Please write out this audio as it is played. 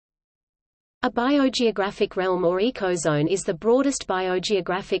A biogeographic realm or ecozone is the broadest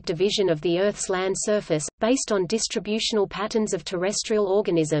biogeographic division of the Earth's land surface, based on distributional patterns of terrestrial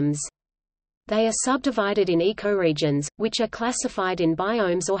organisms. They are subdivided in ecoregions, which are classified in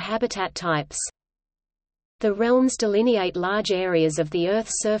biomes or habitat types. The realms delineate large areas of the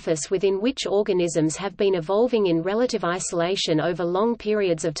Earth's surface within which organisms have been evolving in relative isolation over long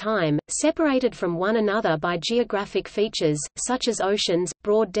periods of time, separated from one another by geographic features, such as oceans,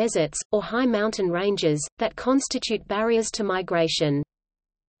 broad deserts, or high mountain ranges, that constitute barriers to migration.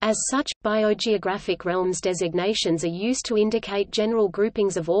 As such, biogeographic realms designations are used to indicate general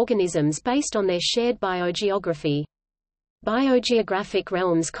groupings of organisms based on their shared biogeography. Biogeographic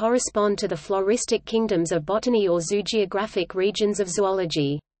realms correspond to the floristic kingdoms of botany or zoogeographic regions of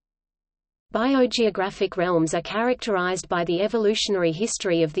zoology. Biogeographic realms are characterized by the evolutionary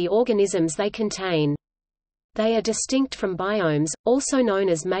history of the organisms they contain. They are distinct from biomes, also known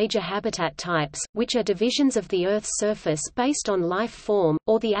as major habitat types, which are divisions of the Earth's surface based on life form,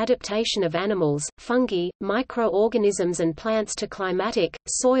 or the adaptation of animals, fungi, microorganisms and plants to climatic,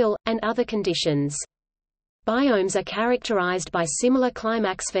 soil, and other conditions. Biomes are characterized by similar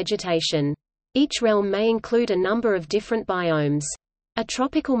climax vegetation. Each realm may include a number of different biomes. A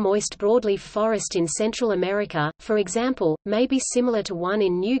tropical moist broadleaf forest in Central America, for example, may be similar to one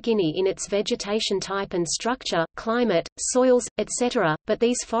in New Guinea in its vegetation type and structure, climate, soils, etc., but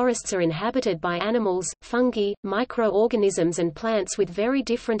these forests are inhabited by animals, fungi, microorganisms and plants with very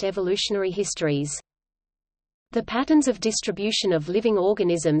different evolutionary histories. The patterns of distribution of living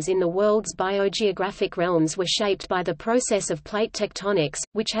organisms in the world's biogeographic realms were shaped by the process of plate tectonics,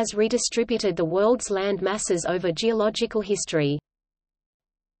 which has redistributed the world's land masses over geological history.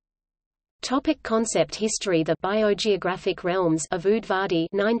 Topic concept history. The biogeographic realms of Udvardy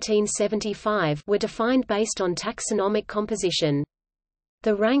 1975 were defined based on taxonomic composition.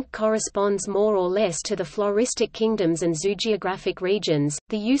 The rank corresponds more or less to the floristic kingdoms and zoogeographic regions.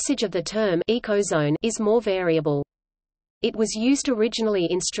 The usage of the term ecozone is more variable. It was used originally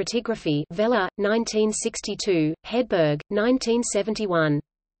in stratigraphy, Vella, 1962, Hedberg, 1971.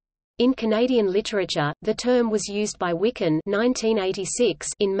 In Canadian literature, the term was used by Wiccan 1986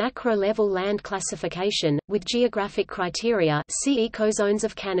 in macro-level land classification, with geographic criteria, see Ecozones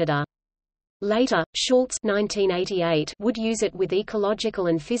of Canada. Later, Schultz 1988 would use it with ecological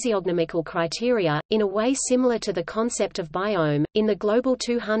and physiognomical criteria, in a way similar to the concept of biome. In the Global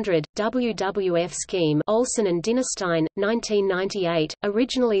 200, WWF scheme Olsen and Dinnerstein, 1998,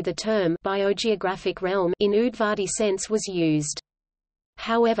 originally the term biogeographic realm in Udvardy sense was used.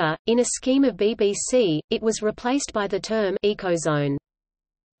 However, in a scheme of BBC, it was replaced by the term ecozone.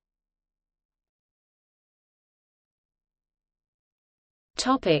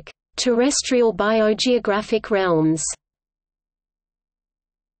 Topic: Terrestrial biogeographic realms.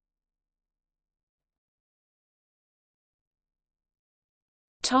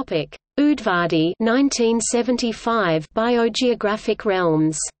 Topic: Udvardy 1975 biogeographic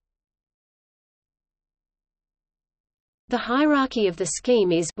realms. The hierarchy of the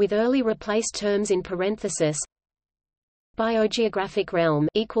scheme is, with early replaced terms in parenthesis. Biogeographic realm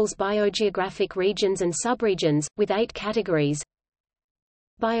equals biogeographic regions and subregions, with 8 categories.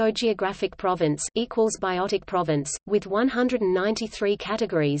 Biogeographic province equals biotic province, with 193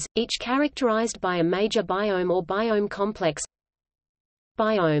 categories, each characterized by a major biome or biome complex.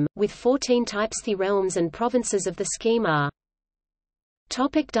 Biome, with 14 types. The realms and provinces of the scheme are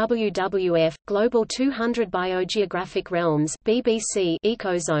WWF Global 200 Biogeographic Realms BBC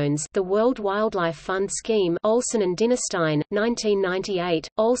Ecozones. The World Wildlife Fund scheme Olsen and Dinnerstein 1998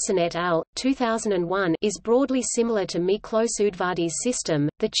 Olsen et al 2001 is broadly similar to Miklos Udvardy's system,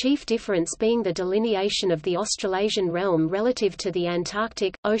 the chief difference being the delineation of the Australasian realm relative to the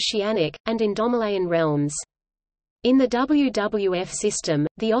Antarctic, Oceanic, and Indomalayan realms. In the WWF system,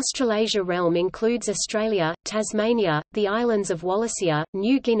 the Australasia realm includes Australia, Tasmania, the islands of Wallacea,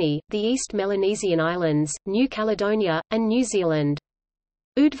 New Guinea, the East Melanesian Islands, New Caledonia, and New Zealand.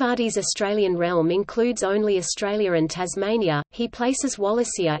 Udvardy's Australian realm includes only Australia and Tasmania. He places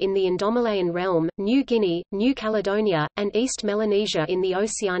Wallacea in the Indomalayan realm, New Guinea, New Caledonia, and East Melanesia in the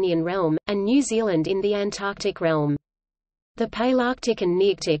Oceanian realm, and New Zealand in the Antarctic realm. The Palearctic and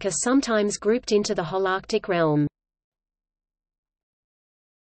Nearctic are sometimes grouped into the Holarctic realm.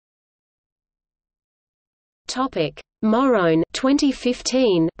 Topic: Morrone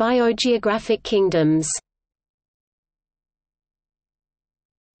 2015 Biogeographic kingdoms.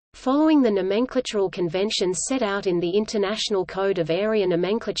 Following the nomenclatural conventions set out in the International Code of Area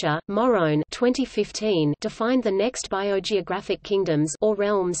Nomenclature, Morrone 2015 defined the next biogeographic kingdoms or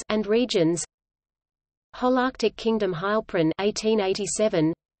realms and regions. Holarctic Kingdom Heilprin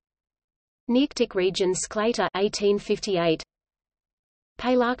 1887, Nearctic region Sclater 1858.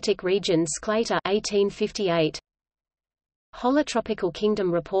 Palearctic region Sclater 1858. Holotropical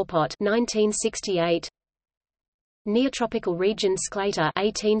kingdom Rapoport 1968. Neotropical region Sclater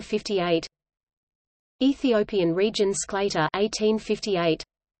 1858. Ethiopian region Sclater 1858.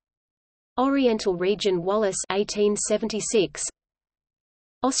 Oriental region Wallace 1876.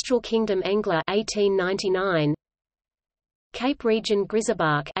 Austral kingdom Engler 1899. Cape region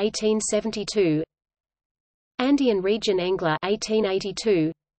Grizzabach 1872. Andean region Engler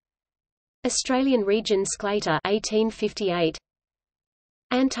 1882. Australian region Sclater 1858.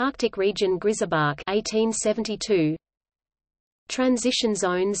 Antarctic region Grizzabach 1872. Transition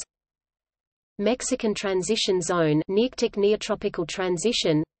zones. Mexican transition zone Nearctic Neotropical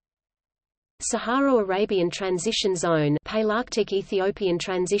transition. Saharo-Arabian transition zone Palearctic Ethiopian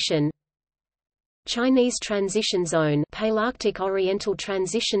transition. Chinese transition zone Palearctic Oriental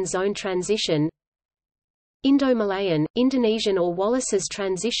transition zone transition. Indo-Malayan, Indonesian or Wallace's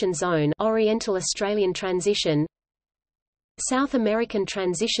transition zone Oriental Australian transition. South American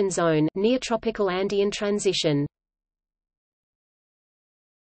transition zone Neotropical Andean transition.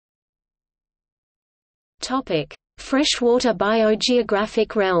 Topic: Freshwater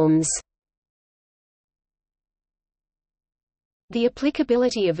biogeographic realms. The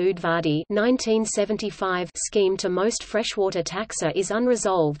applicability of Udvardy 1975 scheme to most freshwater taxa is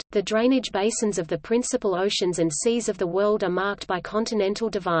unresolved. The drainage basins of the principal oceans and seas of the world are marked by continental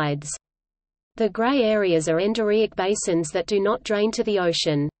divides. The gray areas are endorheic basins that do not drain to the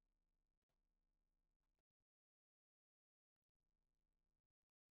ocean.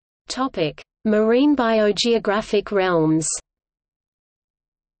 Topic: Marine biogeographic realms.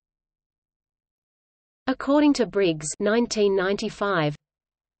 According to Briggs 1995.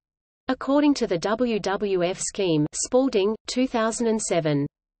 According to the WWF scheme Spalding, 2007.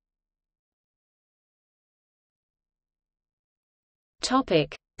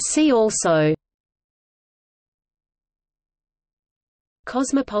 Topic: See also.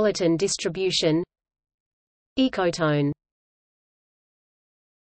 Cosmopolitan distribution. Ecotone.